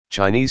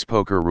Chinese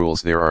poker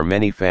rules. There are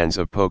many fans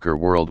of poker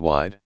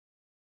worldwide.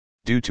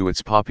 Due to its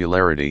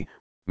popularity,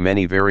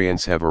 many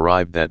variants have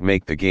arrived that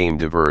make the game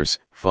diverse,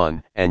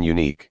 fun, and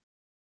unique.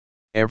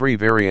 Every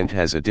variant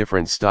has a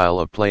different style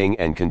of playing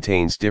and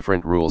contains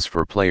different rules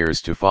for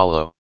players to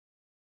follow.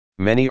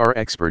 Many are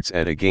experts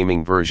at a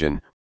gaming version,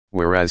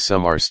 whereas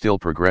some are still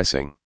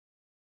progressing.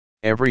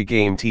 Every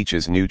game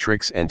teaches new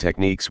tricks and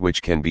techniques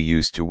which can be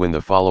used to win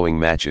the following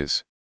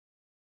matches.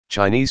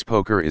 Chinese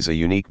poker is a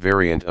unique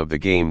variant of the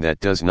game that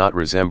does not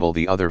resemble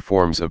the other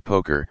forms of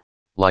poker,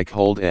 like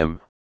Hold'em,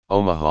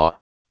 Omaha,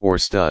 or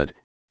Stud,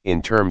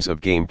 in terms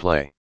of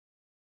gameplay.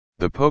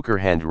 The poker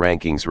hand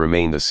rankings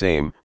remain the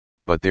same,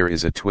 but there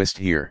is a twist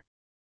here.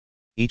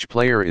 Each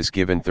player is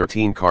given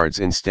 13 cards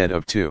instead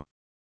of 2.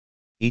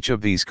 Each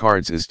of these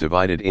cards is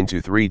divided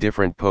into 3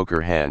 different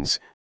poker hands,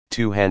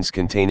 2 hands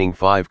containing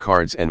 5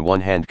 cards and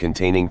 1 hand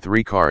containing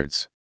 3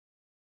 cards.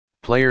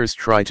 Players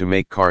try to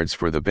make cards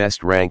for the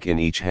best rank in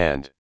each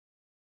hand.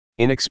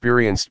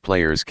 Inexperienced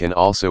players can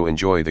also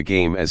enjoy the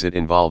game as it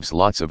involves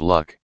lots of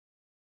luck.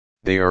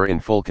 They are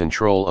in full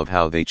control of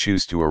how they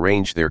choose to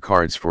arrange their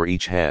cards for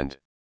each hand.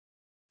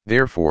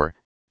 Therefore,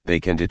 they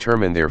can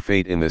determine their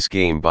fate in this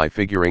game by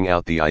figuring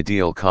out the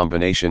ideal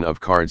combination of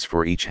cards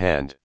for each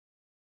hand.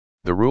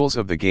 The rules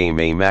of the game: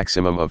 a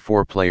maximum of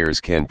 4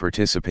 players can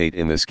participate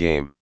in this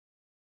game.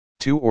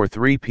 2 or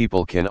 3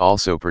 people can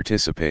also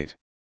participate.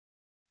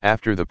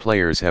 After the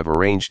players have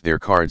arranged their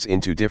cards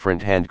into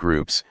different hand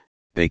groups,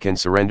 they can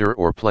surrender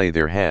or play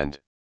their hand.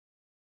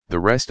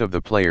 The rest of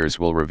the players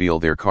will reveal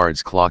their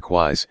cards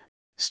clockwise,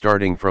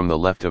 starting from the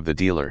left of the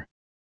dealer.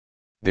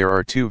 There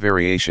are 2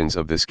 variations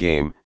of this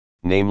game,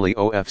 namely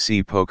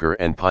OFC poker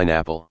and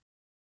pineapple.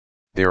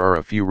 There are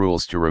a few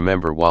rules to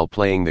remember while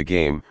playing the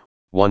game.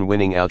 1.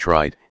 Winning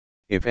outright.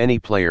 If any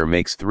player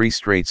makes 3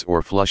 straights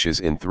or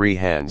flushes in 3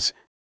 hands,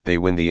 they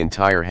win the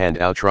entire hand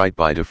outright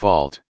by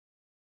default.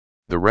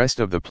 The rest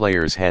of the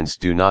players' hands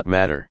do not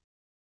matter.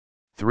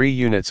 3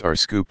 units are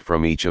scooped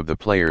from each of the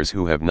players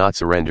who have not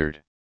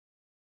surrendered.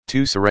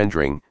 2.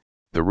 Surrendering.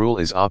 The rule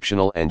is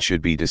optional and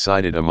should be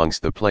decided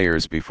amongst the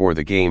players before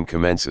the game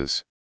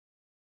commences.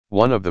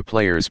 One of the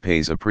players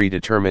pays a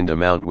predetermined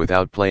amount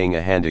without playing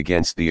a hand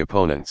against the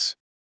opponents.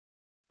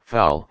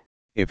 Foul.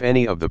 If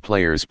any of the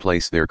players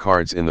place their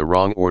cards in the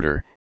wrong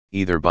order,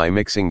 either by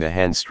mixing the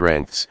hand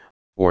strengths,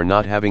 or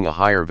not having a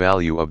higher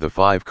value of the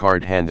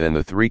 5-card hand than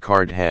the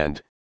 3-card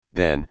hand,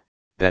 then,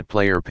 that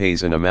player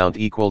pays an amount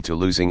equal to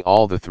losing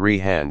all the 3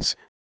 hands,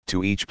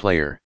 to each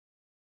player.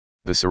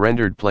 The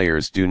surrendered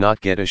players do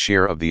not get a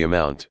share of the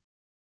amount.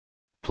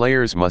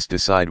 Players must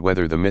decide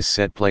whether the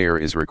misset player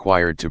is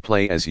required to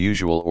play as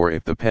usual or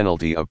if the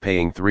penalty of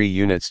paying 3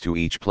 units to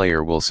each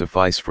player will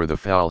suffice for the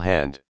foul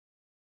hand.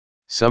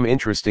 Some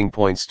interesting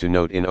points to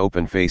note: in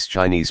open-face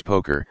Chinese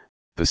poker,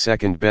 the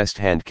second best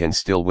hand can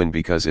still win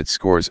because it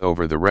scores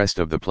over the rest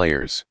of the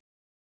players.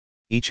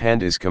 Each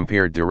hand is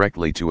compared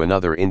directly to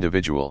another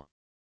individual.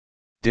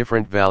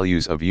 Different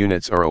values of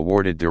units are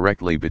awarded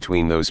directly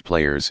between those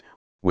players,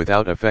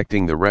 without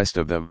affecting the rest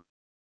of them.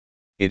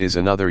 It is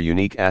another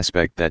unique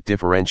aspect that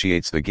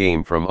differentiates the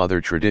game from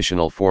other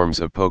traditional forms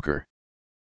of poker.